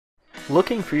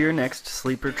Looking for your next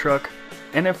sleeper truck?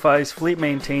 NFI's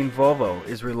fleet-maintained Volvo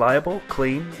is reliable,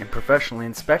 clean, and professionally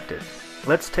inspected.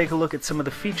 Let's take a look at some of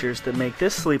the features that make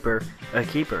this sleeper a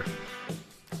keeper.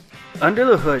 Under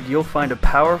the hood, you'll find a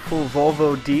powerful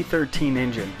Volvo D13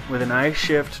 engine with an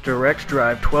I-Shift direct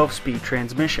drive 12-speed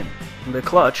transmission. The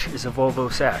clutch is a Volvo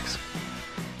Sax.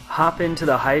 Hop into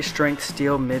the high-strength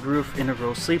steel mid-roof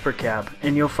integral sleeper cab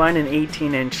and you'll find an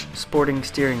 18-inch sporting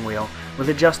steering wheel with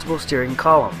adjustable steering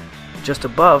column. Just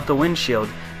above the windshield,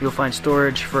 you'll find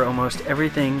storage for almost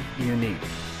everything you need.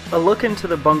 A look into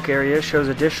the bunk area shows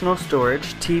additional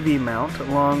storage, TV mount,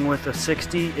 along with a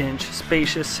 60-inch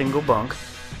spacious single bunk.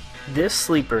 This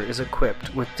sleeper is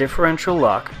equipped with differential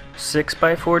lock,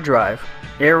 6x4 drive,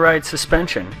 air ride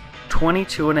suspension,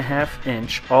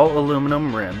 22.5-inch all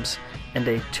aluminum rims, and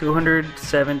a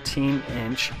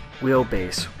 217-inch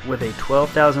wheelbase with a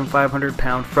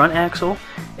 12,500-pound front axle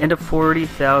and a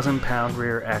 40,000-pound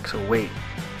rear axle weight.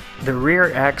 The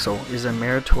rear axle is a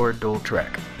Meritor dual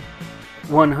track.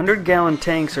 100-gallon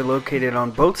tanks are located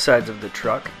on both sides of the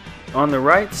truck. On the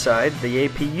right side, the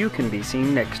APU can be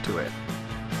seen next to it.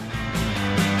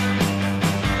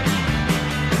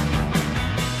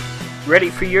 Ready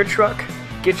for your truck?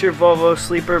 Get your Volvo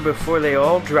sleeper before they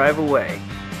all drive away.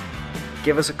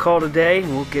 Give us a call today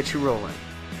and we'll get you rolling.